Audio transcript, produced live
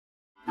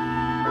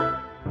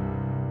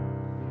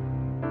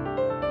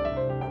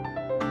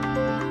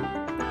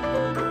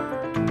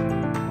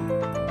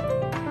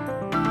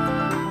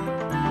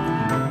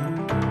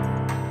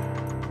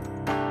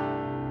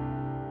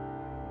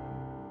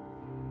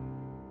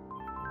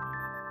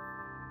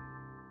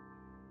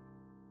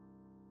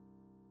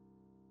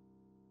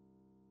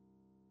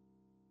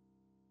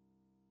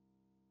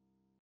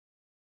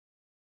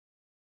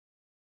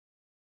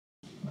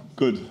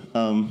Good.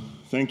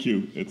 Thank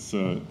you. It's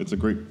a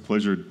great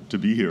pleasure to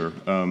be here.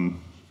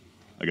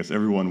 I guess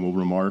everyone will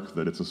remark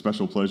that it's a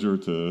special pleasure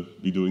to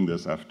be doing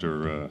this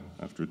after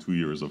 2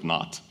 years of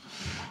not.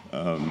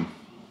 I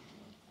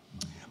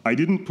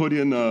didn't put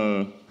in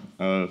a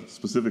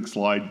specific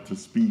slide to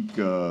speak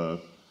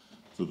to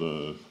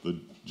the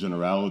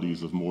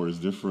generalities of more is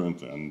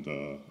different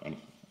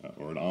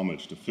or an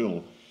homage to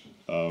Phil.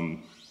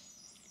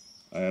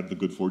 I had the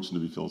good fortune to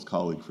be Phil's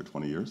colleague for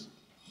 20 years.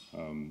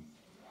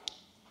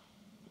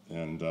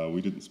 And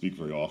we didn't speak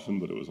very often,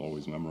 but it was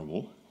always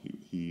memorable.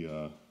 He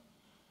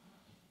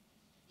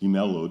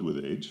mellowed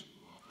with age.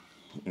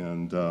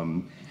 And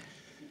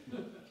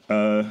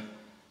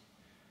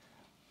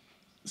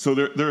so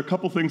there are a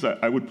couple things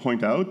I would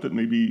point out that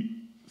maybe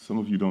some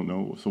of you don't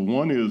know. So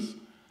one is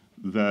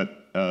that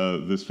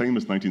this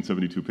famous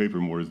 1972 paper,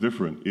 More is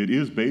Different, it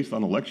is based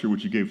on a lecture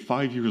which he gave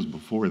 5 years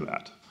before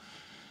that.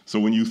 So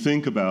when you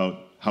think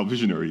about how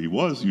visionary he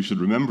was, you should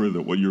remember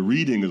that what you're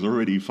reading is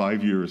already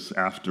 5 years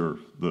after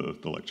the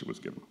lecture was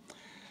given.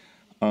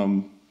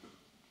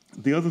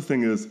 The other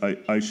thing is,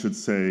 I should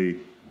say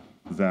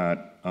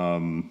that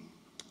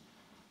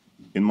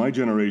in my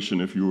generation,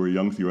 if you were a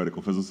young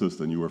theoretical physicist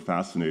and you were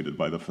fascinated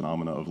by the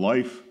phenomena of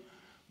life,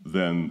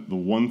 then the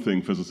one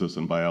thing physicists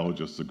and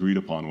biologists agreed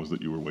upon was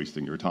that you were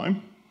wasting your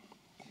time.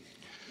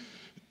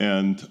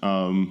 And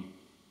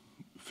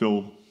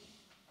Phil,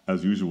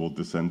 as usual,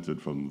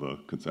 dissented from the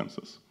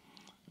consensus.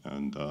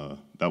 And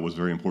that was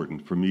very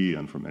important for me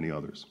and for many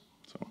others.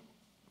 So,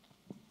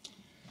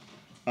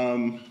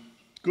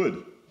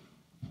 good.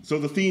 So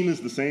the theme is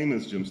the same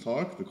as Jim's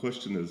talk. The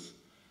question is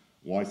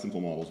why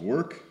simple models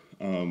work.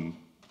 I'm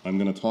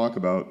going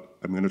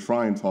to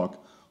try and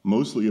talk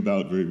mostly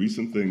about very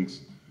recent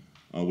things,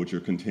 which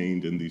are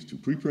contained in these two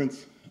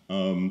preprints.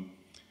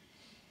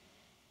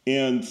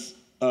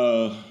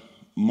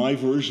 My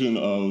version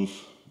of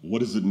what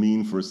does it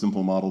mean for a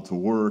simple model to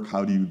work,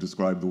 how do you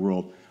describe the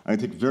world, I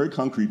take a very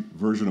concrete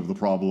version of the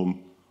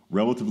problem,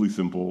 relatively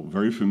simple,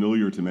 very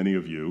familiar to many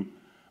of you.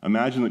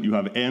 Imagine that you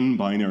have n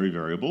binary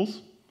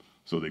variables.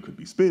 So they could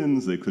be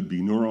spins, they could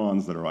be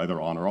neurons that are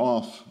either on or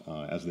off,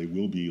 as they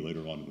will be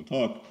later on in the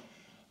talk.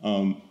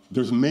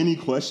 There's many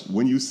questions.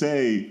 When you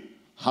say,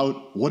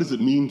 what does it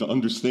mean to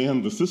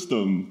understand the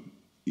system,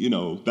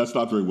 that's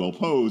not very well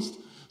posed.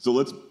 So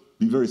let's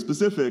be very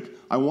specific.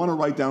 I want to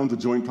write down the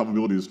joint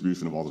probability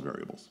distribution of all the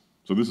variables.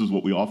 So this is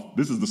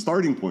the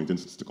starting point in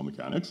statistical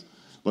mechanics.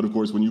 But of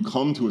course, when you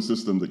come to a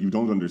system that you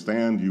don't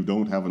understand, you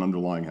don't have an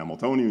underlying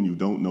Hamiltonian, you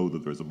don't know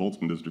that there's a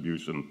Boltzmann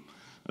distribution,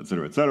 et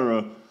cetera,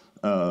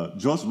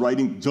 just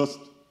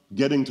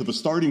getting to the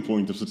starting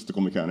point of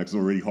statistical mechanics is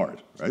already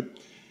hard, right?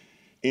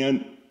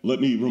 And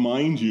let me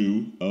remind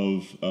you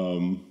of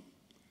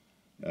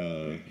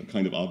a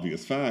kind of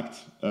obvious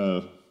fact.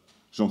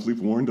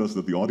 Jean-Philippe warned us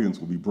that the audience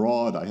will be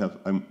broad.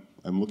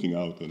 I'm looking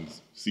out and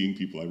seeing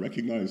people I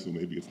recognize, so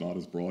maybe it's not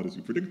as broad as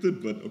you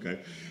predicted, but okay.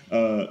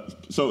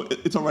 So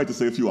it's all right to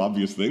say a few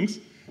obvious things.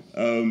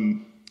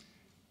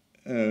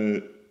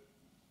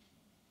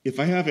 If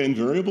I have n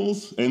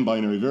variables, n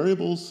binary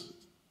variables,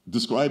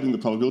 describing the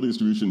probability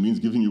distribution means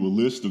giving you a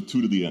list of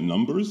 2 to the n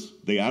numbers.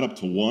 They add up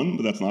to 1,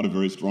 but that's not a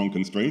very strong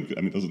constraint.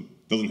 I mean,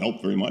 it doesn't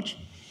help very much.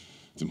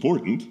 It's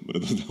important, but it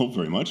doesn't help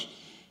very much.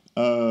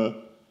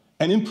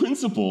 And in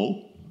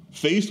principle,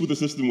 faced with a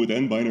system with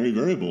n binary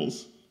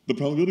variables, the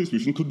probability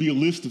distribution could be a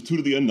list of 2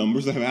 to the n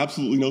numbers that have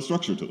absolutely no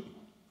structure to them,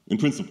 in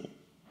principle.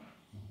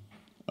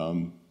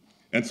 And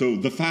so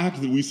the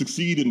fact that we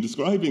succeed in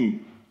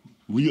describing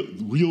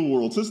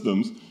real-world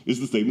systems is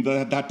the statement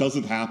that that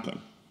doesn't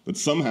happen, that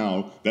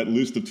somehow that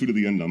list of 2 to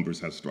the n numbers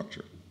has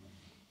structure.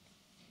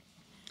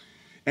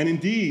 And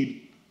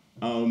indeed,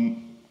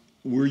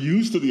 we're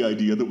used to the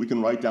idea that we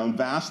can write down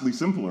vastly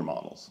simpler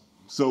models.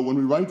 So when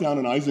we write down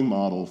an Ising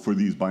model for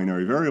these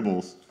binary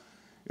variables,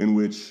 in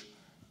which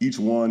each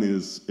one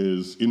is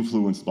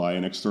influenced by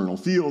an external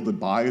field that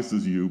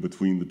biases you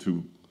between the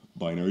 2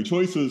 binary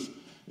choices,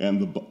 and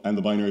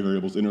the binary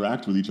variables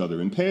interact with each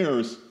other in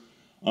pairs,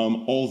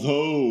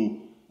 although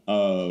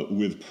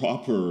with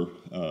proper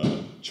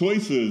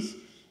choices,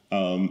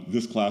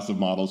 this class of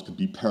models could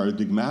be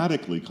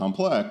paradigmatically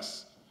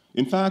complex.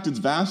 In fact, it's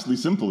vastly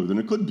simpler than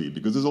it could be,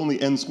 because there's only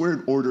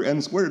order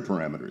n squared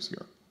parameters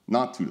here,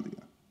 not 2 to the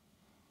n.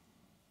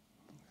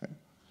 Okay.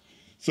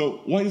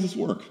 So why does this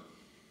work?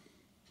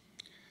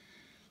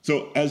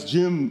 So as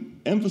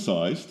Jim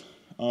emphasized,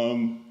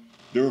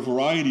 there are a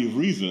variety of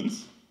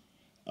reasons.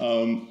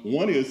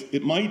 One is,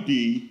 it might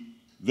be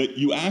that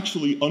you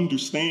actually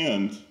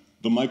understand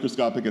the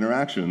microscopic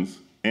interactions,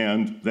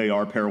 and they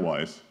are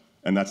pairwise,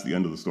 and that's the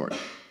end of the story.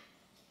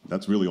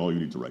 That's really all you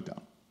need to write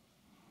down.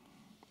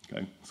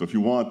 Okay? So if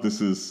you want,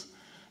 this is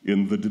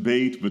in the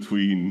debate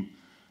between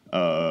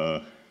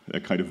a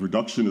kind of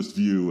reductionist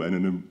view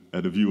and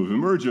a view of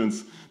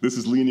emergence, this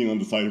is leaning on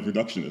the side of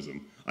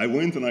reductionism. I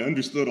went and I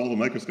understood all the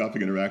microscopic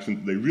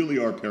interactions. They really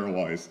are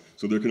pairwise,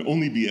 so there can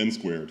only be n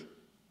squared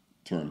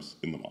terms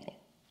in the model.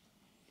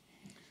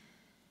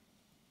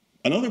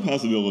 Another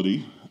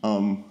possibility,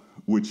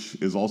 which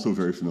is also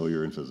very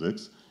familiar in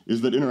physics,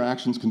 is that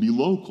interactions can be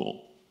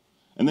local.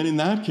 And then in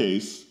that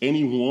case,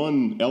 any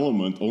one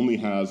element only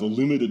has a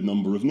limited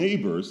number of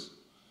neighbors.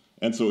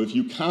 And so if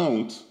you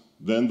count,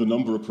 then the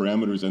number of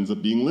parameters ends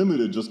up being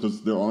limited just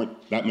because there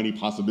aren't that many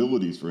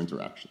possibilities for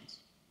interactions.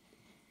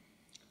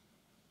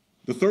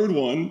 The third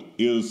one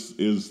is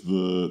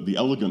the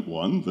elegant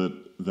one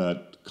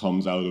that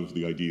comes out of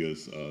the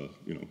ideas,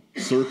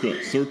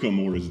 circa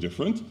more is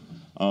different,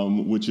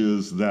 which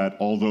is that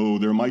although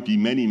there might be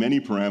many, many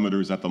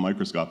parameters at the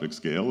microscopic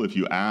scale, if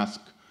you ask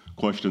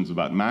questions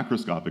about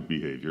macroscopic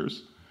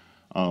behaviors,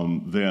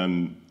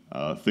 then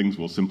things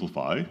will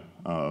simplify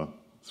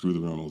through the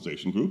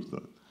normalization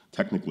group.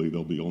 Technically,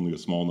 there'll be only a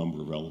small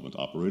number of relevant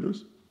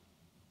operators.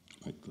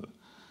 Like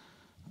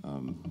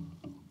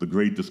the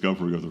great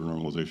discovery of the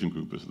normalization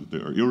group is that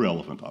there are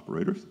irrelevant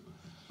operators.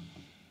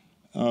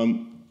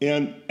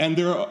 And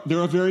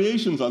there are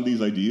variations on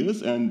these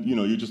ideas, and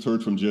you just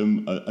heard from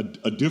Jim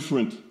a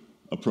different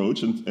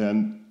approach.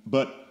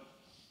 But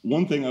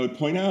one thing I would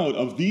point out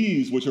of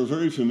these, which are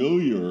very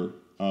familiar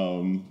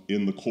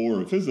in the core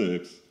of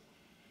physics,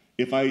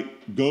 if I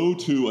go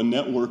to a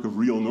network of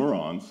real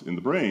neurons in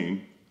the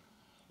brain,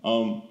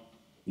 1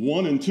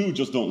 and 2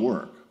 just don't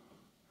work.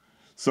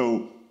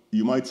 So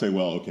you might say,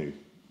 well, okay,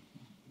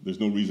 there's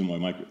no reason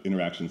why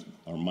interactions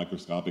are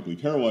microscopically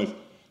pairwise.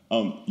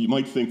 You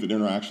might think that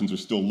interactions are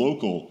still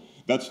local.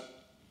 That's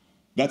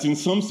in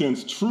some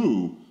sense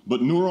true,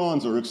 but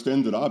neurons are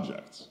extended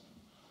objects.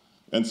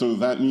 And so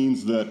that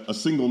means that a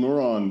single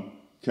neuron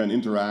can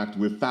interact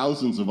with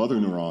thousands of other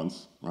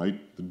neurons,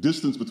 right? The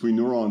distance between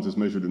neurons is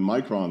measured in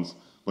microns,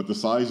 but the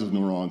size of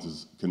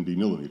neurons can be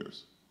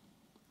millimeters.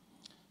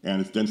 And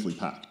it's densely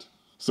packed.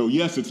 So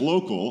yes, it's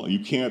local.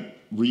 You can't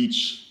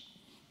reach,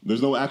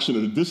 there's no action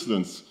at a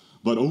distance,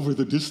 but over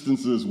the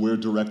distances where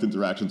direct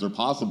interactions are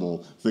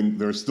possible,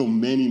 there are still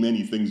many,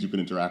 many things you can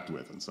interact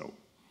with. And so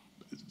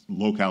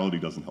locality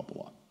doesn't help a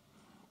lot.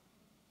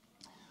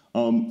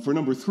 For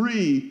number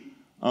 3,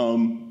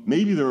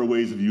 maybe there are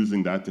ways of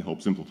using that to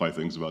help simplify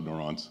things about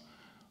neurons,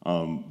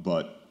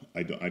 but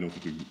I don't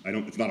think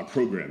it's not a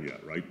program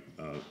yet, right?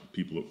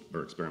 People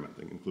are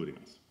experimenting, including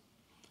us.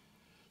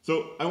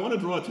 So I want to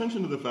draw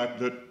attention to the fact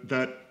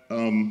that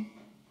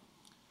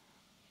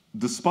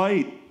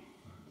despite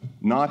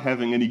not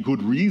having any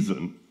good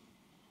reason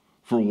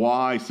for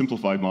why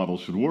simplified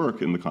models should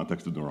work in the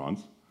context of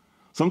neurons,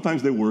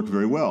 sometimes they work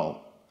very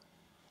well.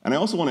 And I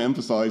also want to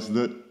emphasize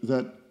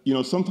that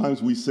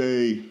sometimes we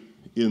say,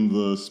 in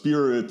the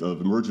spirit of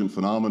emergent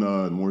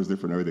phenomena and more is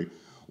different and everything,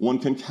 one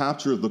can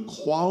capture the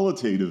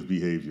qualitative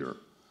behavior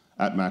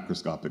at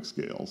macroscopic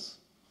scales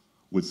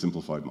with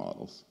simplified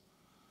models.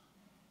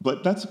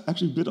 But that's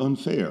actually a bit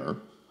unfair.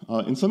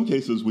 In some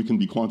cases, we can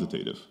be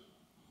quantitative.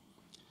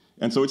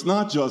 And so it's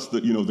not just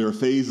that there are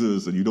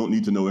phases and you don't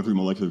need to know every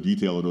molecular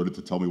detail in order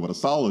to tell me what a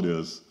solid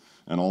is,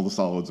 and all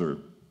solids are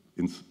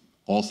in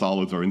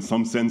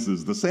some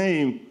senses the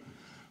same.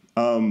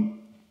 In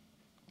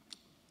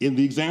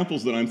the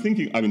examples that I'm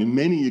thinking, in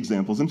many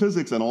examples in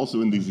physics, and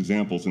also in these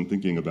examples in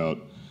thinking about,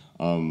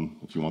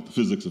 if you want, the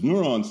physics of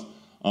neurons,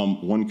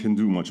 one can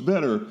do much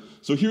better.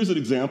 So here's an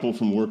example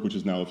from work which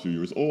is now a few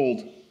years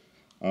old.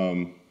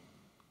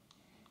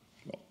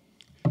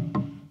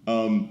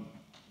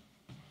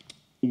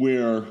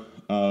 Where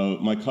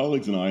my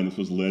colleagues and I, and this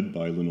was led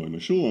by Lenoy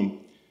Meshulam,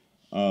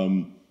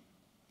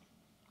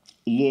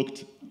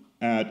 looked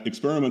at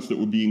experiments that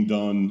were being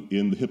done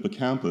in the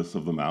hippocampus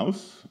of the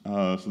mouse.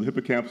 So the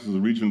hippocampus is a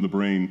region of the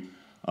brain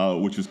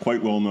which is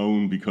quite well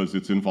known because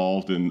it's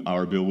involved in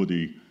our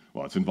ability,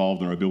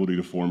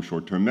 to form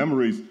short-term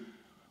memories,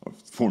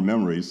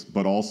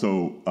 but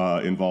also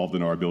involved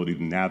in our ability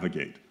to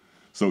navigate.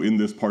 So in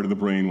this part of the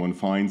brain, one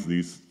finds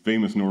these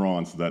famous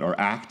neurons that are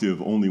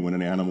active only when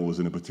an animal is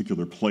in a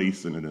particular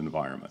place in an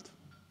environment.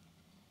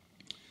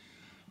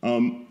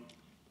 What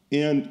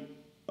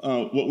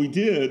we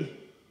did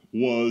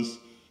was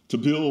to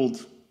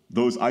build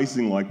those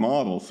icing-like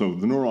models. So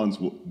the neurons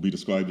will be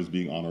described as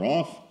being on or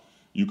off.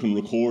 You can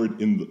record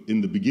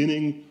in the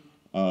beginning.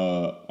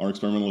 Our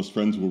experimentalist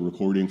friends were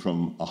recording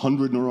from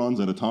 100 neurons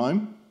at a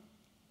time.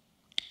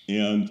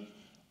 And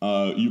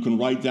you can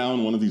write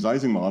down one of these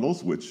Ising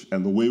models,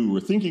 and the way we were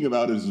thinking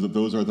about it is that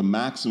those are the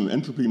maximum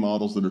entropy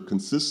models that are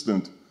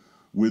consistent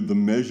with the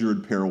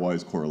measured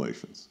pairwise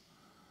correlations.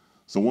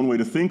 So one way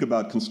to think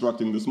about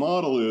constructing this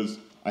model is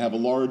I have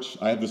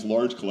this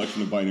large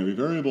collection of binary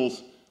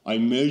variables. I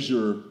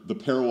measure the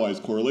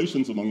pairwise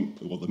correlations among,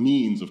 the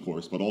means, of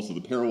course, but also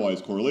the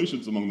pairwise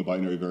correlations among the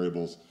binary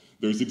variables.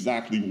 There's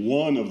exactly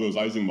one of those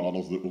Ising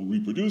models that will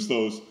reproduce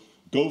those.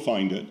 Go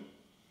find it.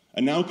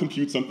 And now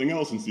compute something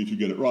else and see if you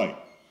get it right.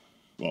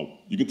 Well,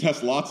 you can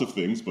test lots of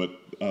things, but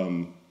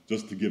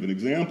just to give an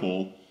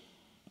example,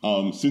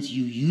 since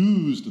you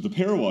used the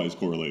pairwise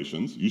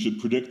correlations, you should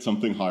predict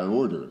something higher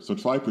order. So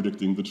try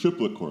predicting the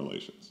triplet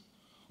correlations.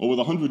 Well, with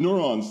 100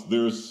 neurons,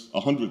 there's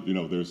 100,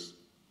 there's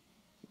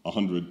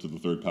 100 to the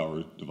third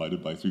power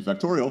divided by 3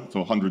 factorial,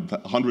 so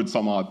 100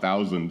 some odd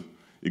thousand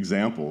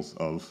examples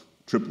of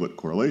triplet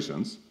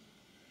correlations.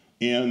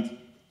 And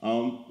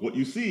what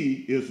you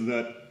see is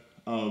that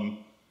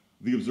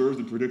the observed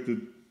and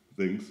predicted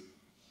things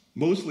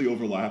mostly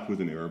overlap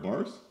within error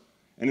bars.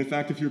 And in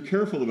fact, if you're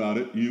careful about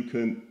it, you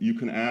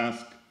can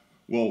ask,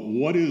 well,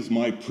 what is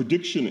my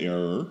prediction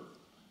error,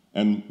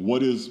 and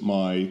what is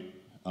my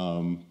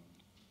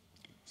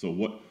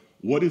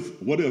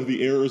what are the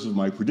errors of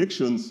my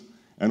predictions,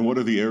 and what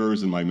are the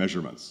errors in my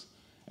measurements,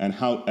 and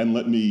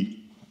let me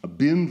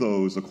bin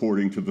those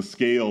according to the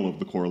scale of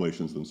the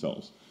correlations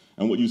themselves.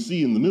 And what you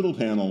see in the middle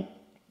panel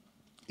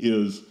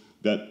is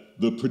that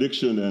the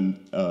prediction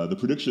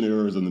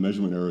errors and the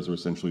measurement errors are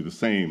essentially the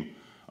same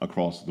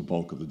across the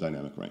bulk of the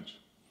dynamic range.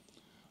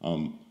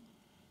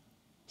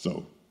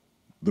 So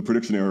the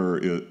prediction error,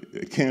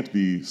 it can't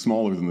be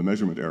smaller than the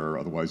measurement error,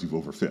 otherwise you've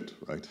overfit,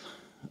 right?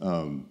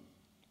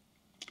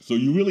 So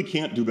you really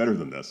can't do better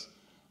than this.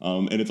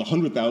 And it's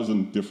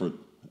 100,000 different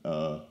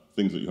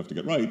things that you have to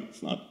get right.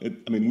 It's not,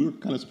 I mean, we were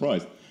kind of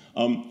surprised.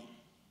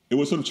 It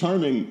was sort of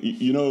charming,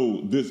 you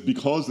know,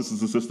 because this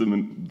is a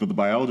system that the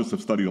biologists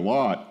have studied a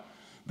lot,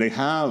 they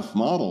have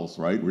models,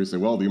 right, where you say,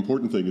 well, the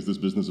important thing is this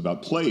business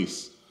about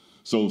place.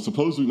 So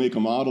suppose we make a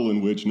model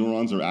in which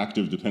neurons are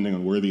active depending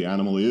on where the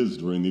animal is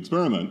during the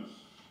experiment,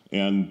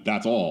 and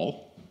that's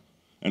all.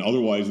 And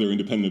otherwise, they're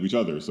independent of each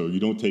other. So you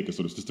don't take a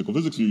sort of statistical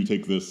physics view, you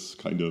take this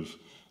kind of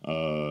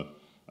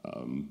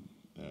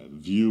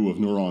view of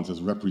neurons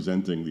as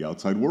representing the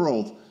outside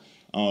world.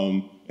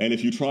 And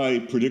if you try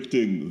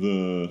predicting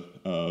the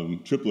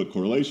triplet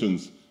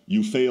correlations,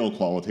 you fail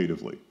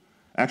qualitatively.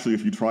 Actually,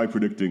 if you try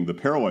predicting the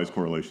pairwise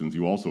correlations,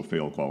 you also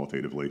fail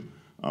qualitatively.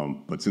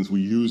 But since we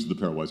use the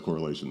pairwise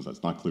correlations,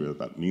 that's not clear that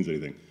that means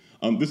anything.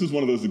 This is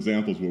one of those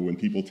examples where when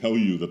people tell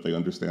you that they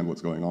understand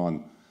what's going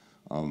on,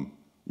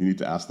 you need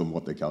to ask them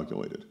what they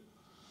calculated.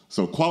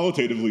 So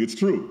qualitatively, it's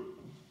true.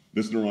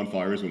 This neuron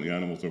fires when the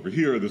animal's over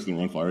here, this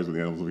neuron fires when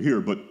the animal's over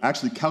here, but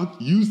actually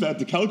use that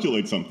to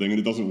calculate something and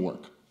it doesn't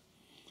work.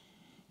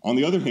 On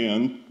the other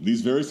hand,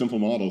 these very simple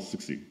models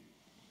succeed.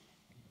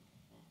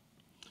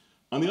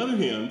 On the other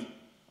hand,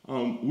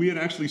 we had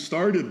actually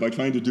started by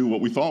trying to do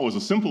what we thought was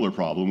a simpler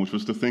problem, which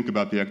was to think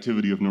about the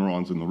activity of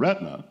neurons in the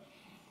retina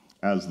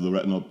as the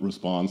retina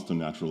responds to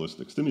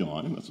naturalistic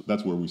stimuli. And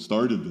that's where we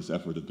started this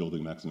effort at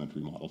building maximum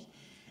entry models.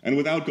 And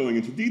without going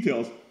into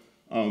details,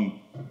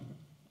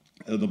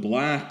 the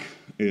black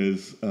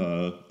is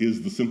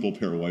the simple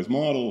pairwise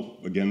model,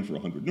 again for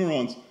 100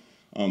 neurons.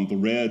 The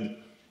red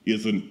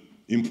is an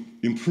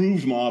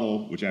improved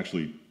model, which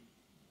actually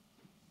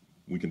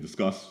we can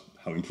discuss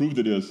how improved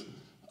it is.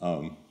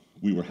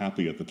 We were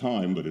happy at the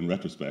time, but in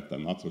retrospect,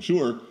 I'm not so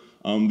sure.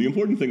 The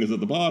important thing is at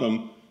the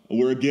bottom,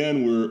 where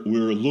again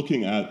we're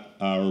looking at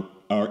our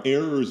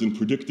errors in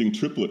predicting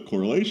triplet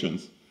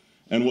correlations.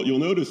 And what you'll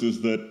notice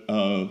is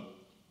that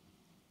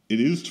it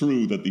is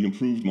true that the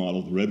improved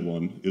model, the red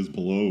one, is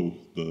below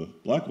the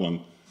black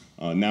one.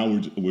 Now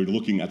we're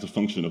looking at a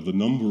function of the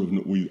number of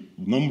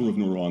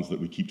neurons that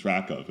we keep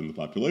track of in the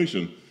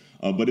population.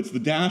 But it's the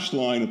dashed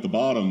line at the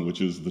bottom,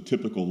 which is the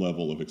typical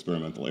level of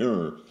experimental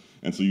error.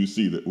 And so you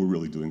see that we're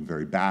really doing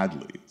very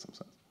badly in some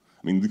sense.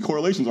 I mean, the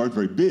correlations aren't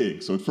very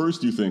big, so at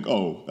first you think,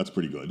 oh, that's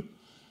pretty good.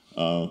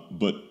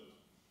 But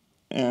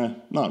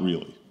not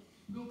really.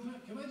 Bill,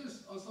 can I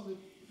just ask something?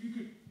 If you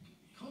could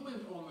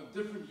comment on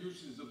the different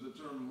uses of the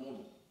term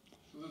model.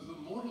 So there's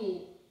a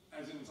model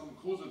as in some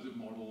causative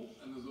model,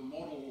 and there's a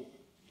model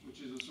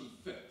which is a sort of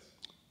fit.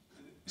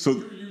 And so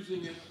you're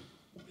using it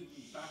in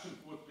back and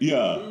forth.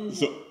 Yeah,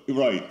 so,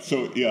 right,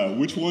 so yeah,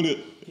 which one it...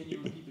 Can you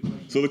repeat the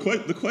question? So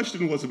the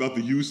question was about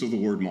the use of the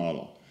word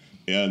model.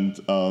 And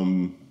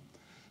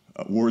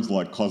words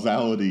like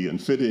causality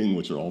and fitting,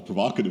 which are all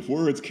provocative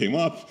words, came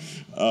up.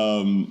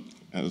 So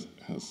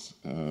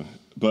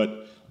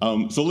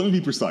let me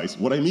be precise.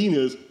 What I mean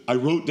is, I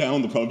wrote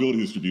down the probability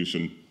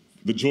distribution,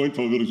 the joint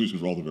probability distribution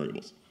for all the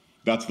variables.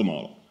 That's the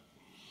model.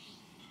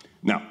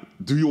 Now,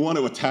 do you want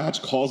to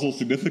attach causal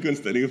significance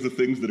to any of the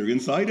things that are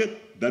inside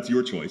it? That's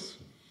your choice.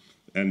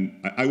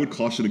 And I would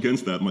caution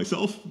against that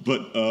myself,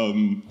 but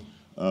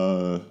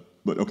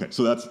okay,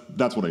 so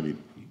that's what I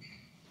mean.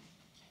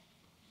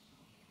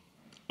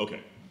 Okay,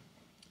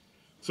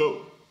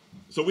 so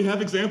we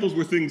have examples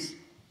where things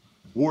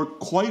work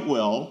quite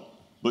well,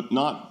 but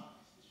not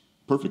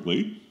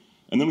perfectly,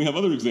 and then we have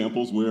other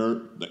examples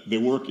where they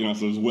work, you know,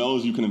 so as well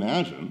as you can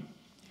imagine.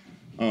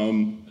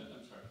 I'm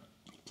sorry.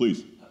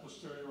 Please. A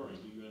posteriori,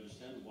 do you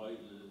understand why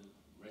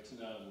the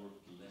retina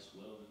worked less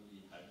well in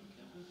the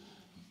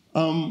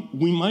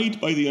hippocampus? We might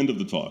by the end of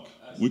the talk.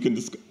 We can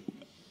discuss.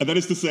 And that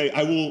is to say,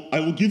 I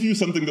will give you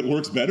something that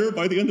works better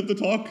by the end of the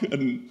talk,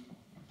 and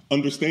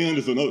understand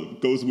is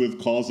goes with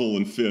causal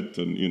and fit,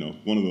 and you know,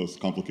 one of those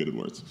complicated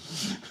words.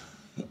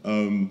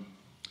 A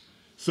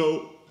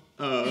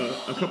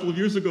couple of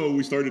years ago,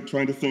 we started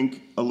trying to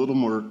think a little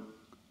more,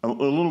 I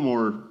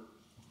don't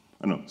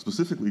know,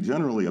 specifically,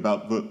 generally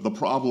about the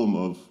problem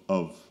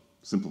of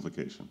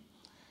simplification.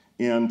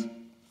 And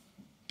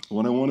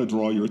what I want to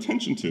draw your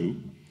attention to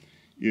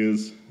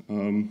is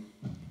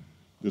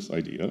this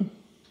idea.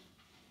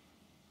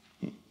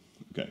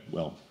 Okay,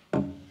 well,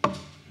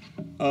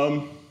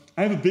 I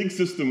have a big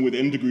system with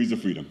n degrees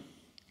of freedom.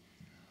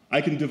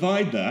 I can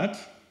divide that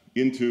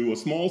into a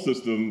small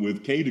system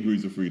with k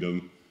degrees of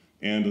freedom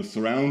and a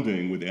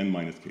surrounding with n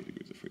minus k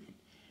degrees of freedom.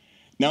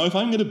 Now, if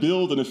I'm going to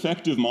build an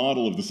effective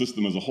model of the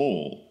system as a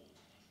whole,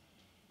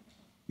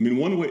 I mean,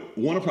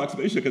 one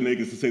approximation I can make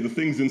is to say the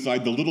things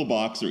inside the little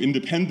box are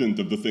independent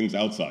of the things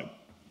outside.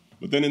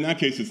 But then in that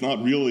case, it's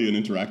not really an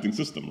interacting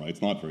system, right?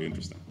 It's not very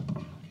interesting.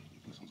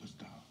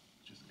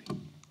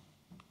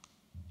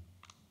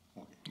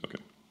 Okay.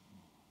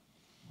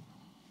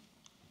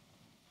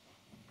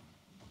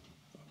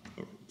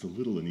 It's a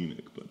little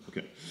anemic, but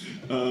okay.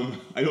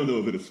 I don't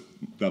know that it's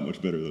that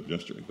much better than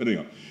gesturing. But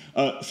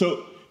anyhow,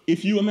 so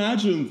if you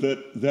imagine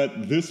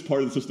that this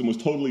part of the system was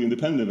totally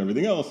independent of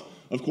everything else,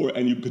 of course,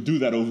 and you could do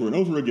that over and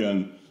over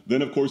again,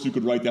 then of course you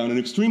could write down an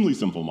extremely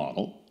simple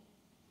model,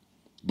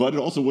 but it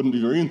also wouldn't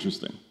be very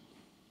interesting.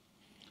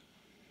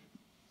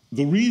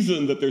 The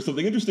reason that there's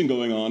something interesting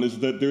going on is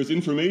that there's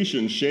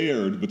information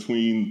shared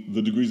between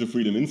the degrees of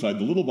freedom inside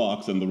the little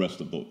box and the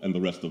rest of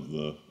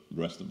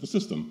the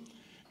system.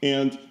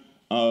 And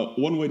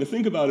one way to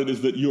think about it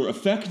is that your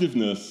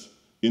effectiveness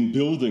in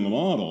building a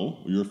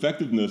model, or your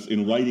effectiveness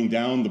in writing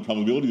down the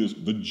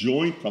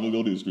joint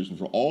probability distribution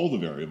for all the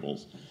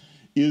variables,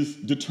 is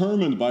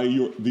determined by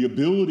the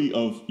ability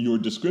of your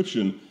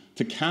description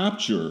to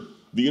capture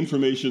the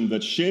information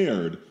that's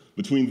shared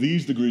between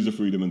these degrees of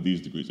freedom and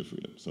these degrees of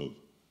freedom. So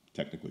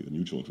technically the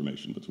mutual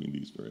information between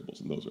these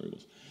variables and those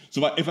variables.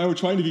 So if I were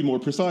trying to be more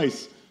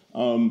precise,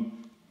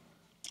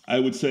 I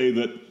would say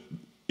that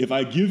if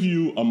I give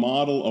you a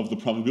model of the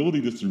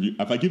probability distribution,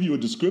 if I give you a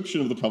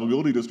description of the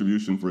probability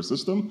distribution for a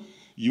system,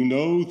 you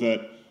know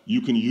that you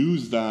can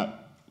use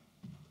that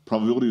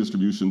probability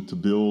distribution to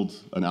build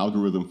an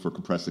algorithm for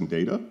compressing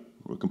data,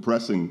 or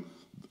compressing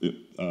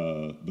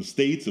the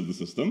states of the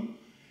system.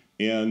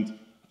 And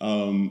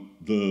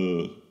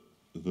the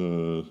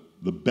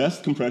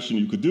best compression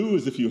you could do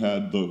is if you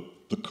had the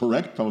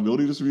correct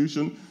probability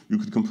distribution, you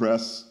could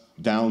compress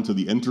down to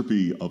the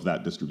entropy of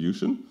that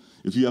distribution.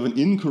 If you have an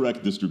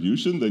incorrect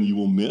distribution, then you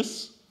will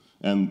miss,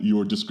 and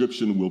your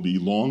description will be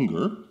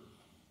longer,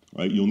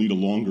 right? You'll need a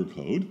longer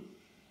code.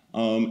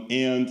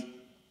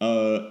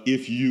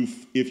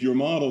 If your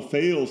model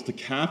fails to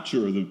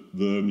capture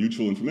the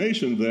mutual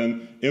information,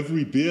 then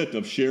every bit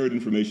of shared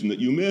information that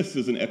you miss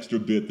is an extra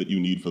bit that you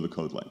need for the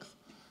code length.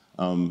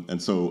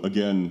 And so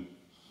again,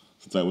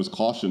 since I was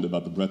cautioned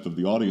about the breadth of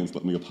the audience,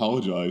 let me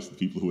apologize to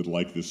people who would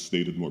like this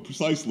stated more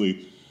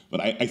precisely.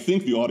 But I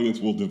think the audience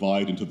will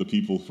divide into the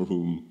people for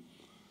whom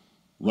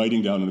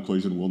writing down an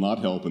equation will not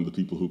help and the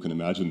people who can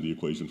imagine the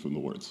equation from the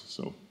words.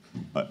 So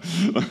let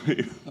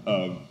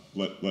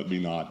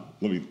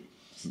me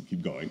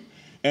keep going.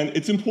 And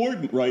it's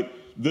important, right?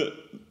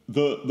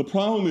 The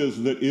problem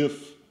is that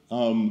if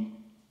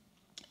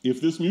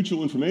this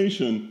mutual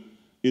information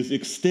is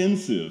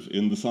extensive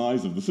in the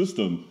size of the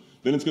system,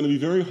 then it's going to be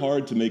very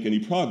hard to make any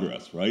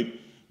progress, right?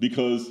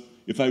 Because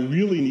if I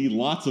really need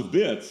lots of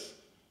bits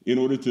in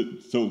order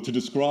to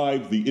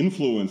describe the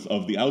influence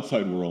of the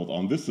outside world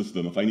on this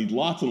system, if I need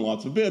lots and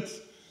lots of bits,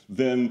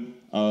 then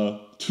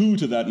 2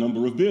 to that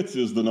number of bits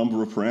is the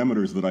number of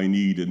parameters that I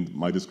need in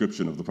my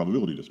description of the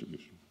probability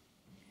distribution.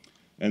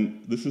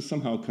 And this is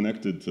somehow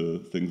connected to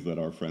things that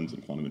our friends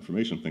in quantum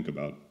information think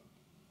about,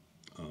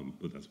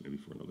 but that's maybe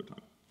for another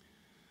time.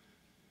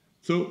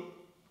 So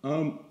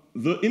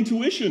the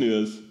intuition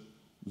is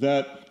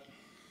that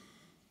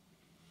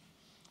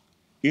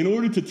in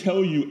order to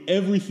tell you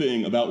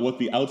everything about what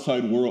the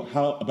outside world,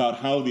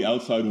 how the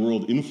outside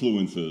world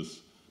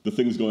influences the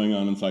things going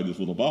on inside this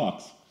little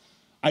box,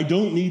 I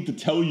don't need to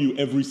tell you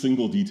every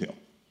single detail.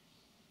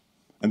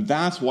 And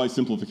that's why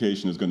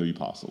simplification is going to be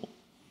possible.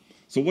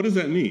 So what does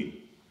that mean?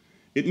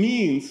 It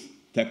means,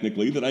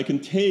 technically, that I can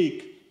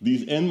take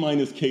these n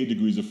minus k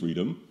degrees of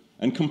freedom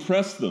and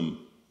compress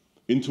them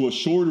into a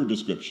shorter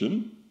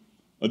description,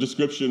 a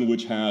description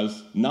which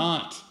has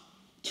not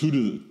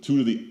 2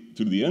 to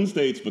the n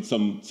states, but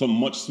some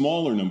much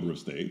smaller number of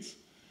states,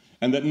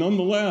 and that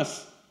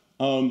nonetheless,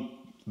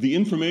 the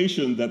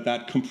information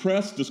that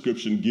compressed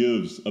description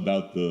gives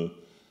about the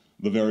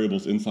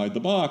variables inside the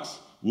box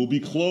will be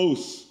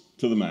close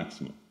to the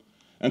maximum.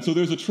 And so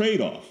there's a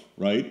trade-off,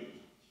 right?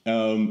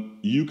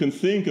 You can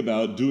think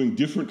about doing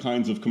different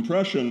kinds of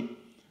compression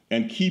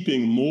and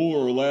keeping more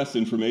or less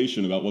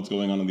information about what's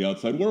going on in the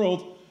outside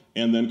world,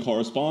 and then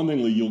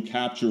correspondingly, you'll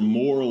capture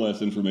more or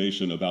less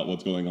information about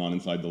what's going on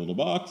inside the little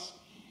box.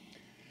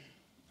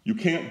 You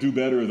can't do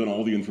better than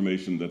all the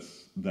information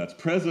that's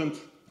present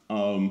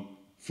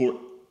for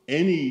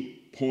any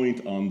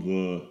point on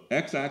the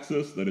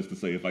x-axis. That is to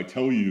say, if I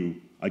tell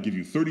you, I give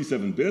you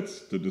 37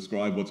 bits to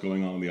describe what's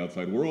going on in the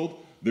outside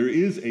world, there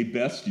is a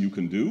best you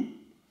can do.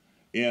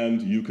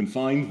 And you can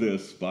find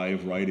this by a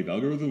variety of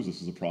algorithms.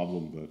 This is a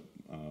problem that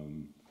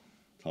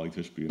Tali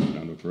Tishby and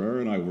Fernando Pereira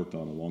and I worked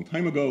on a long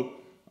time ago.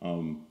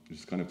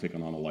 It's kind of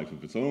taken on a life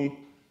of its own.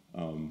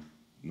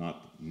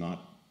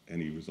 Not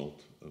any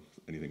result of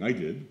anything I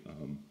did,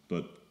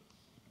 but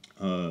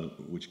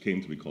which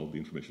came to be called the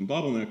information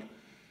bottleneck.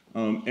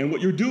 And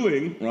what you're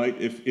doing, right,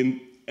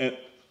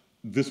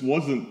 this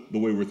wasn't the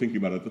way we were thinking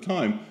about it at the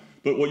time,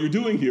 But what you're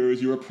doing here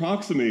is you're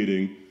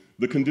approximating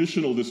the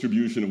conditional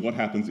distribution of what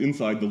happens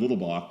inside the little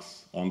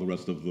box on the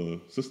rest of the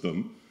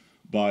system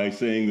by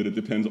saying that it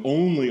depends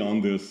only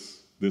on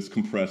this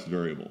compressed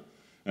variable.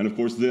 And of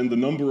course, then the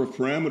number of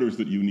parameters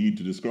that you need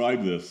to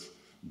describe this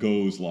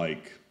goes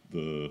like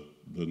the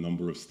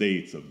number of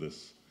states of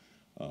this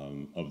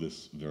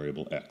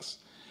variable x.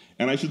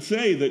 And I should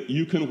say that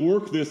you can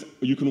work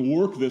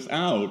this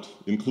out,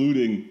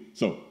 including,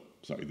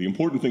 the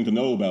important thing to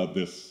know about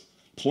this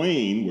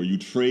plane where you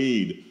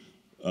trade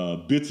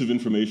bits of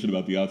information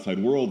about the outside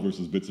world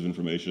versus bits of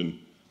information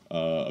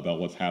about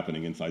what's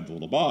happening inside the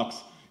little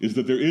box is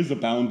that there is a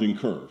bounding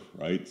curve,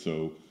 right?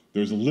 So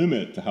there's a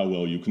limit to how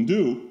well you can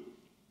do.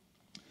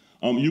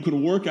 You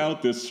can work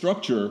out this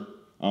structure,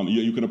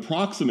 you can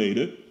approximate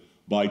it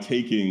by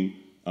taking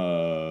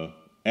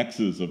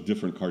x's of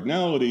different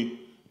cardinality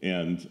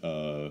and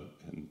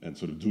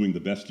sort of doing the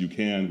best you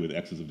can with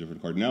x's of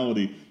different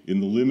cardinality. In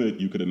the limit,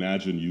 you could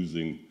imagine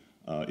using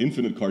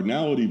infinite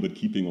cardinality, but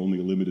keeping only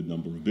a limited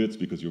number of bits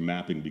because your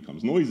mapping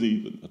becomes noisy.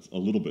 But that's a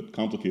little bit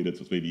complicated,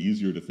 so it's maybe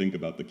easier to think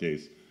about the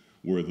case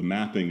where the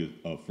mapping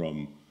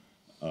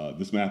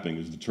this mapping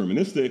is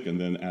deterministic, and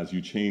then as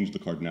you change the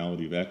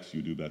cardinality of x,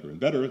 you do better and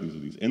better. These are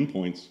these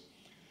endpoints.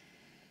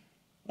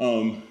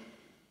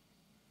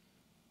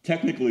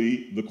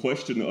 Technically, the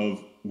question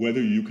of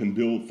whether you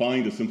can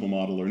find a simple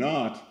model or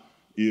not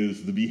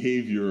is the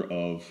behavior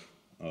of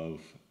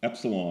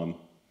epsilon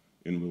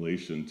in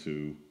relation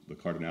to the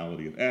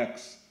cardinality of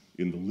x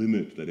in the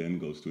limit that n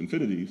goes to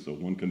infinity. So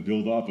one can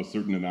build up a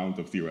certain amount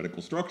of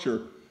theoretical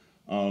structure.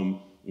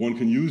 One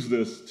can use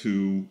this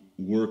to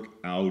work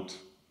out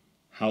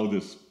how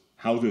this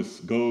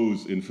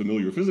goes in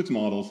familiar physics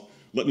models.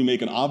 Let me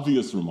make an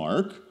obvious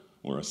remark,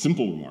 or a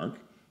simple remark.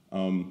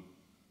 One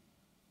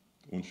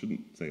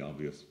shouldn't say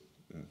obvious.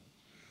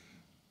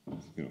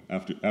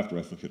 After I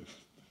look at it,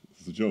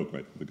 this is a joke,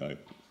 right? The guy,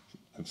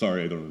 I'm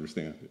sorry, I don't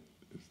understand. I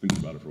was thinking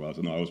about it for a while,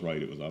 so no, I was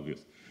right, it was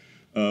obvious.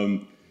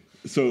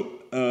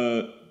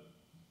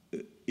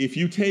 If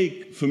you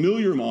take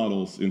familiar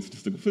models in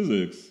statistical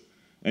physics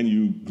and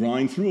you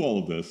grind through all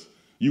of this,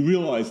 you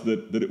realize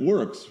that it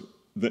works,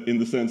 that in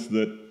the sense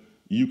that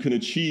you can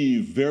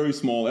achieve very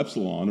small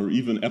epsilon, or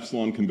even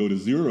epsilon can go to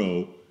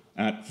 0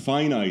 at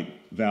finite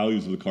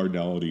values of the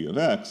cardinality of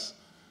x.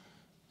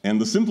 And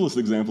the simplest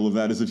example of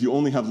that is if you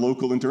only have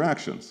local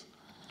interactions.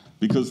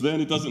 Because then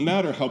it doesn't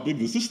matter how big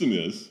the system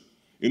is.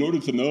 In order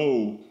to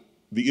know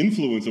the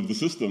influence of the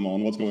system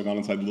on what's going on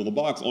inside the little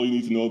box, all you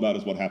need to know about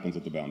is what happens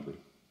at the boundary.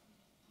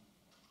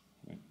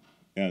 Right?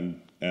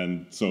 And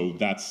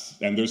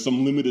there's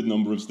some limited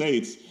number of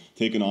states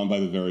taken on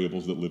by the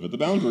variables that live at the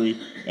boundary,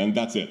 and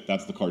that's it.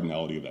 That's the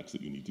cardinality of x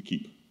that you need to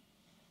keep.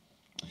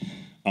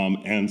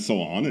 And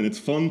so on, and it's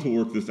fun to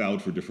work this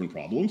out for different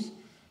problems,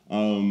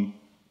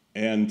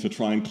 and to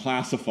try and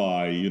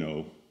classify,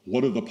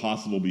 what are the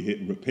possible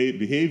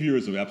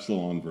behaviors of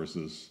epsilon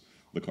versus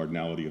the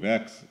cardinality of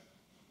x.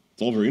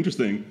 It's all very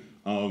interesting,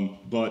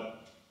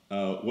 but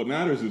what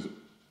matters is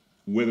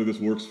whether this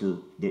works for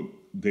the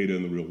data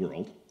in the real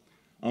world.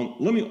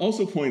 Let me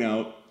also point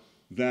out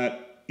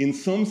that in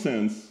some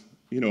sense,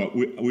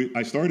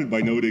 I started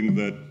by noting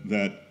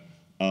that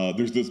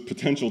there's this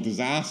potential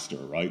disaster,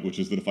 right? Which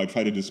is that if I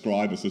try to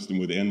describe a system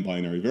with n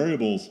binary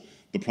variables,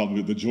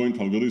 the joint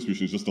probability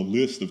distribution is just a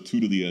list of 2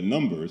 to the n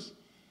numbers.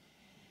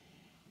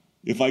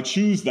 If I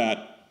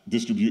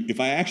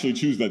actually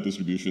choose that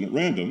distribution at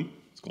random,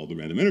 it's called the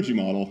random energy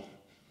model,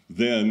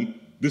 then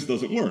this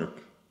doesn't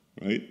work,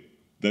 right?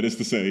 That is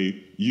to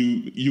say,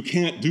 you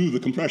can't do the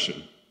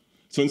compression.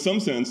 So in some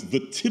sense, the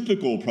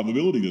typical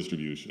probability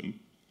distribution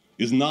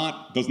does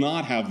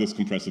not have this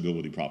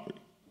compressibility property.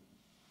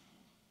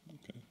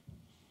 Okay.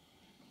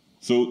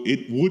 So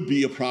it would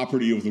be a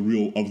property of the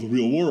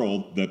real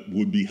world that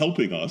would be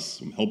helping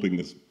us, helping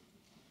this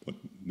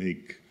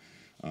make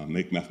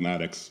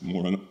mathematics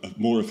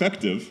more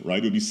effective, right?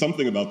 It would be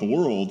something about the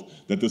world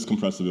that this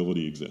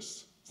compressibility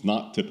exists. It's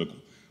not typical.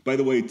 By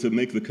the way, to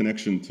make the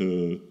connection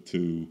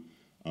to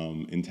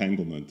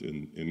entanglement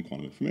in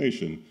quantum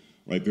information,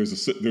 right? There's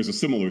a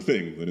similar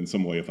thing that in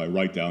some way, if I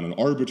write down an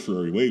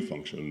arbitrary wave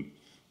function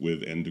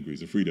with n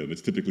degrees of freedom,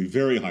 it's typically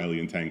very highly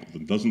entangled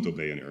and doesn't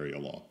obey an area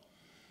law,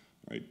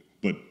 right?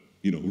 But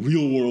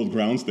real-world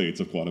ground states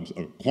of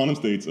quantum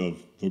states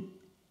of the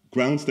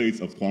ground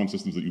states of quantum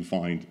systems that you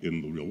find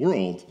in the real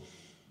world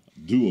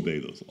do obey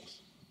those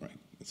laws, right?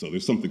 And so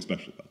there's something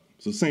special about them.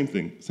 So same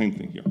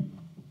thing here.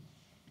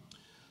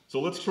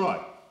 So let's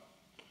try.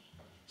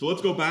 So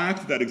let's go back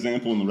to that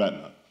example in the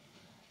retina.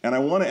 And I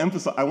want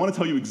to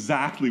tell you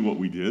exactly what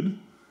we did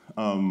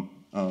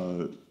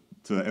to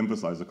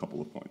emphasize a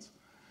couple of points.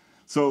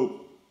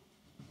 So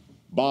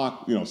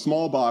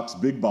small box,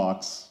 big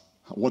box,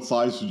 what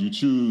size should you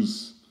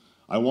choose?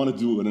 I want to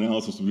do an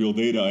analysis of real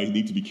data, I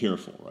need to be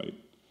careful, right?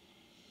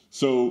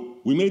 So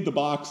we made the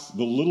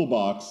little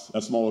box,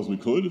 as small as we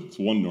could. It's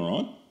 1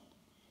 neuron.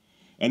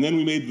 And then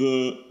we made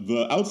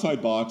the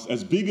outside box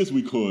as big as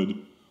we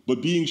could,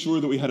 but being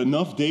sure that we had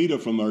enough data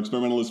from our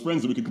experimentalist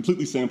friends that we could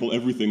completely sample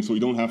everything so we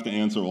don't have to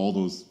answer all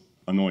those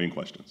annoying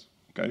questions.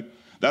 okay?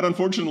 That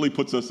unfortunately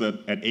puts us at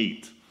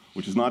 8,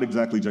 which is not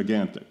exactly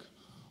gigantic,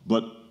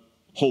 but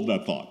hold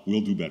that thought,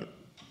 we'll do better.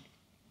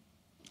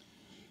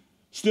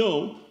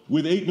 Still,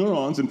 with 8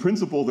 neurons, in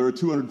principle, there are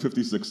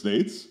 256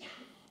 states,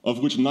 of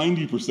which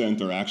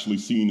 90% are actually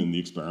seen in the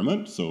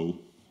experiment, so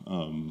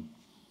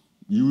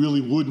you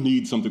really would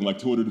need something like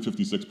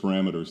 256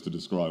 parameters to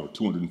describe, or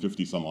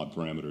 250 some odd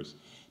parameters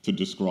to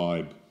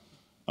describe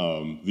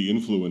the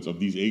influence of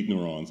these 8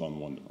 neurons on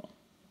one neuron.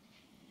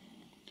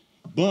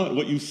 But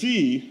what you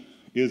see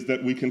is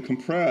that we can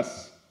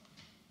compress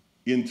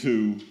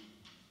into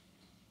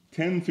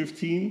 10,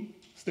 15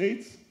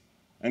 states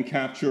and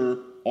capture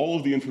all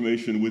of the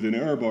information within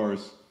error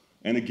bars.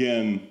 And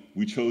again,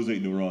 we chose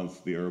 8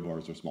 neurons, the error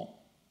bars are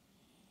small.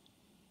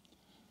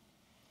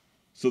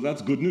 So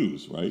that's good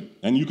news, right?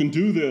 And you can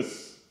do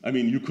this, I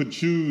mean, you could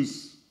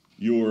choose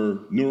your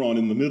neuron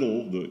in the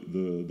middle,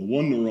 the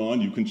one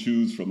neuron, you can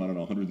choose from, I don't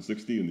know,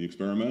 160 in the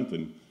experiment,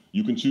 and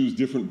you can choose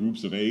different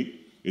groups of 8.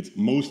 It's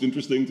most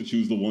interesting to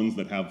choose the ones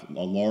that have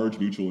a large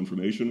mutual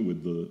information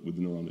with the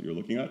neuron that you're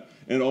looking at,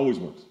 and it always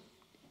works.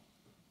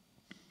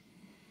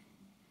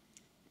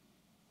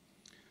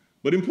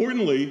 But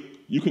importantly,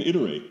 you can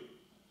iterate.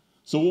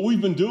 So what we've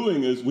been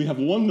doing is we have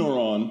one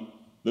neuron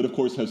that, of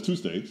course, has 2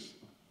 states,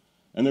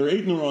 and there are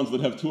 8 neurons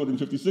that have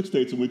 256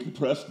 states, and we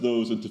compressed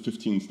those into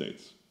 15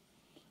 states.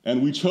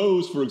 And we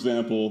chose, for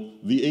example,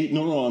 the 8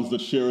 neurons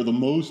that share the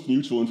most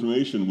mutual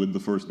information with the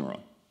first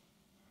neuron.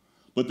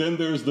 But then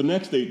there's the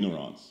next 8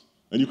 neurons,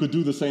 and you could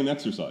do the same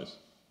exercise.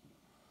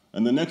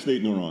 And the next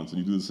 8 neurons, and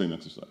you do the same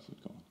exercise.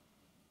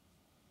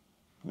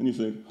 And you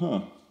think,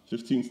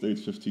 15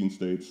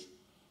 states,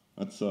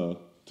 that's,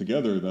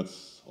 together,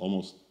 that's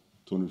almost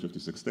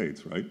 256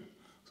 states, right?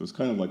 So it's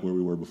kind of like where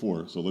we were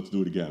before, so let's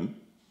do it again.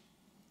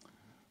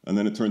 And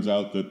then it turns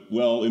out that,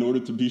 well, in order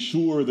to be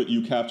sure that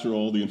you capture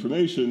all the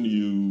information,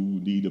 you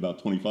need about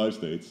 25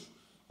 states.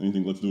 And you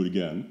think, let's do it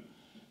again.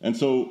 And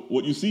so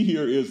what you see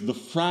here is the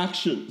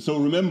fraction. So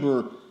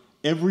remember,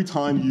 every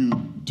time you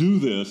do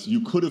this,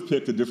 you could have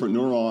picked a different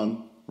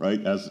neuron,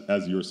 right,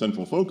 as your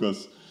central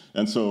focus.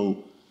 And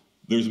so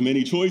there's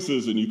many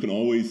choices, and you can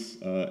always,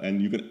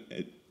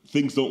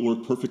 things don't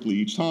work perfectly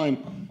each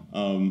time.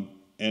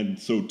 And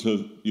so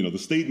the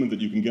statement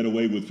that you can get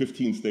away with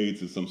 15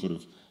 states is some sort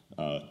of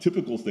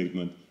typical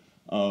statement.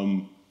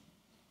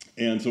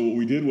 And so what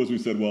we did was we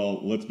said, well,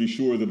 let's be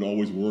sure that it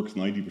always works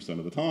 90%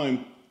 of the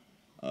time.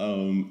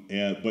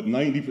 But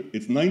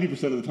it's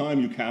 90% of the time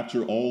you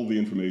capture all the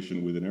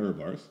information within error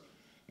bars.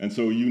 And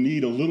so you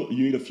need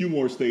a few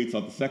more states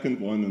at the second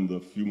one and a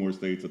few more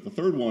states at the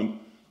third one.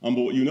 But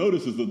what you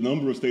notice is the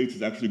number of states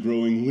is actually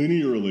growing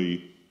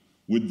linearly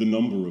with the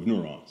number of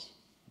neurons,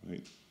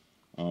 right?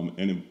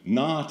 And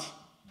not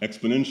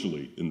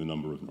exponentially in the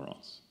number of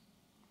neurons.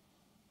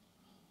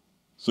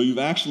 So you've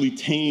actually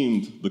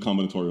tamed the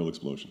combinatorial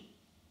explosion,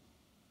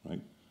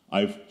 right?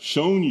 I've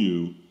shown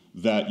you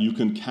that you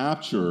can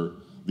capture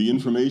the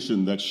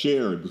information that's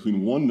shared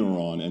between one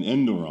neuron and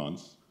n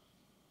neurons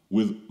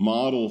with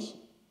models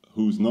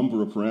whose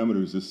number of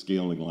parameters is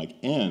scaling like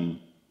n,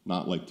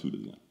 not like 2 to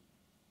the n.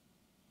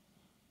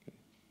 Okay.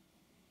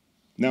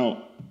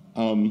 Now,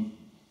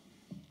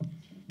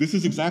 this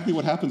is exactly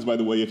what happens, by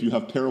the way, if you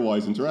have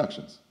pairwise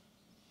interactions,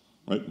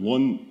 right?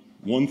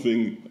 One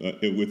thing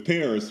with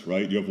pairs,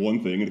 right? You have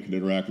one thing and it can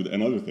interact with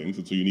n other things,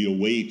 and so you need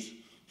a weight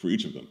for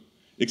each of them.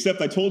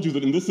 Except I told you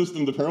that in this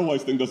system, the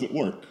pairwise thing doesn't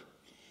work.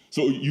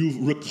 So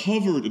you've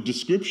recovered a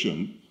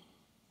description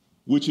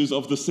which is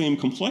of the same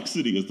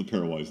complexity as the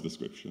pairwise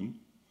description,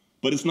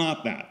 but it's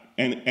not that.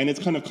 And it's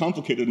kind of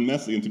complicated and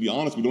messy, and to be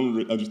honest, we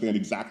don't understand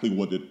exactly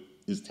what it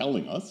is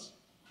telling us.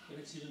 But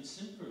it's even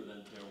simpler than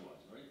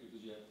pairwise, right?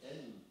 Because you have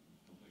n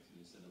complexity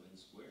instead of n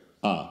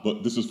squared.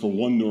 But this is for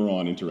one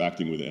neuron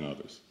interacting with n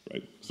others,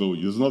 right? So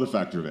there's another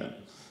factor of n.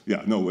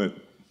 Yeah, no,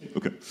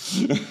 okay.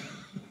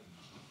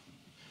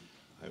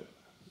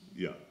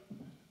 Yeah.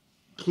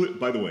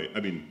 By the way, I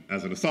mean,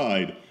 as an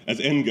aside,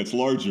 as n gets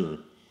larger,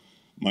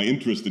 my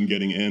interest in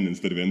getting n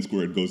instead of n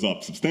squared goes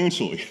up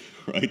substantially,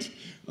 right?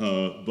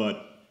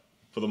 But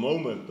for the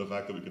moment, the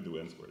fact that we can do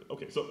n squared.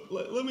 Okay, so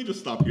let me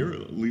just stop here,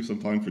 leave some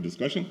time for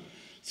discussion.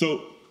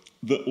 So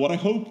what I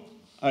hope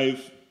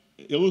I've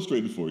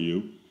illustrated for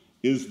you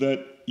is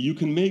that you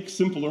can make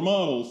simpler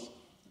models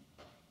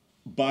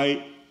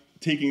by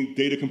taking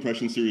data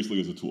compression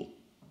seriously as a tool.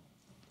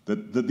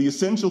 That the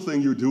essential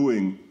thing you're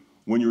doing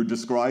when you're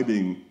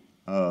describing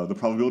the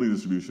probability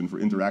distribution for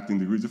interacting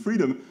degrees of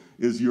freedom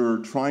is you're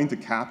trying to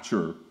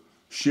capture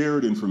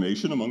shared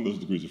information among those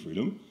degrees of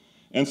freedom.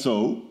 And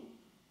so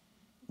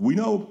we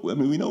know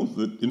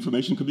that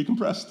information could be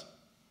compressed.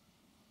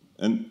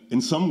 And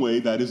in some way,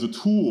 that is a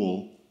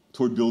tool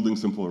toward building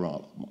simpler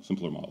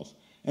models.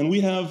 And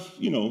we have,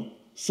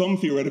 some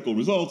theoretical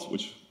results,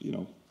 which,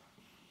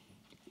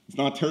 it's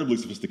not terribly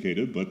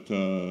sophisticated, but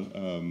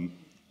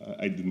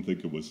I didn't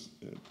think it was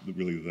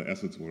really the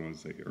essence of what I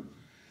wanted to say here.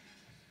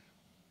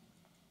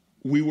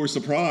 We were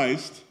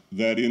surprised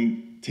that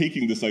in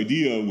taking this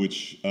idea,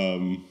 which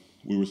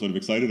we were sort of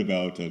excited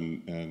about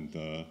and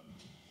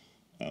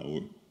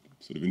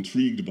sort of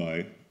intrigued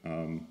by,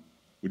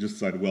 we just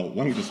decided, well,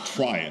 why don't we just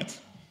try it?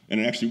 And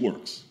it actually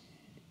works.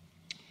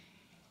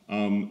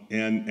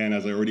 And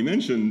as I already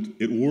mentioned,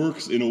 it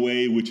works in a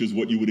way which is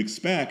what you would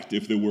expect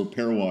if there were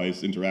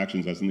pairwise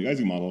interactions as in the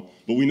Ising model,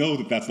 but we know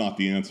that that's not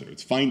the answer.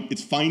 It's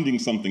finding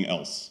something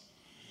else.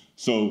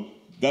 So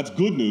that's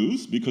good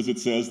news because it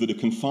says that it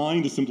can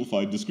find a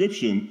simplified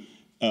description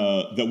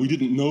that we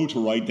didn't know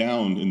to write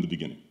down in the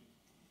beginning.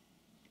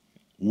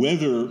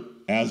 Whether,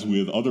 as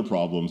with other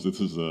problems, this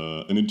is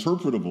an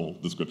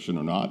interpretable description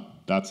or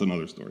not, that's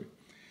another story.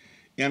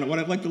 And what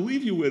I'd like to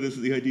leave you with is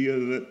the idea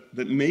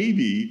that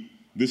maybe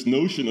this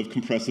notion of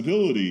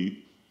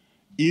compressibility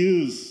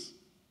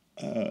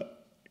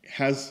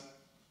has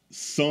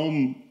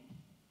some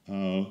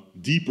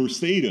deeper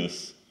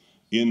status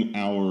in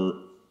our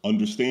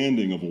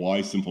understanding of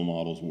why simple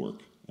models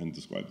work and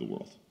describe the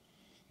world.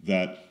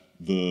 That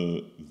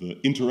the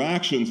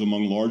interactions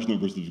among large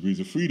numbers of degrees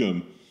of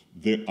freedom,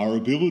 our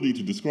ability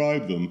to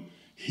describe them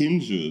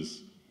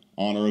hinges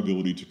on our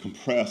ability to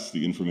compress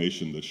the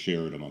information that's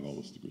shared among all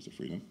those degrees of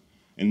freedom.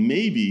 And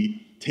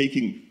maybe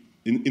taking,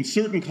 in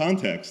certain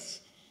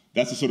contexts,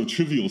 that's a sort of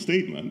trivial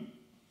statement,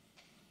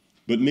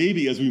 but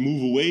maybe as we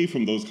move away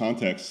from those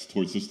contexts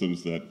towards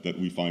systems that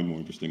we find more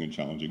interesting and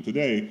challenging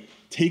today,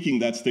 taking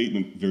that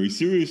statement very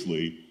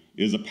seriously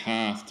is a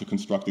path to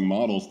constructing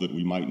models that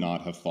we might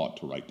not have thought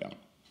to write down.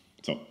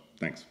 So,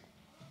 thanks.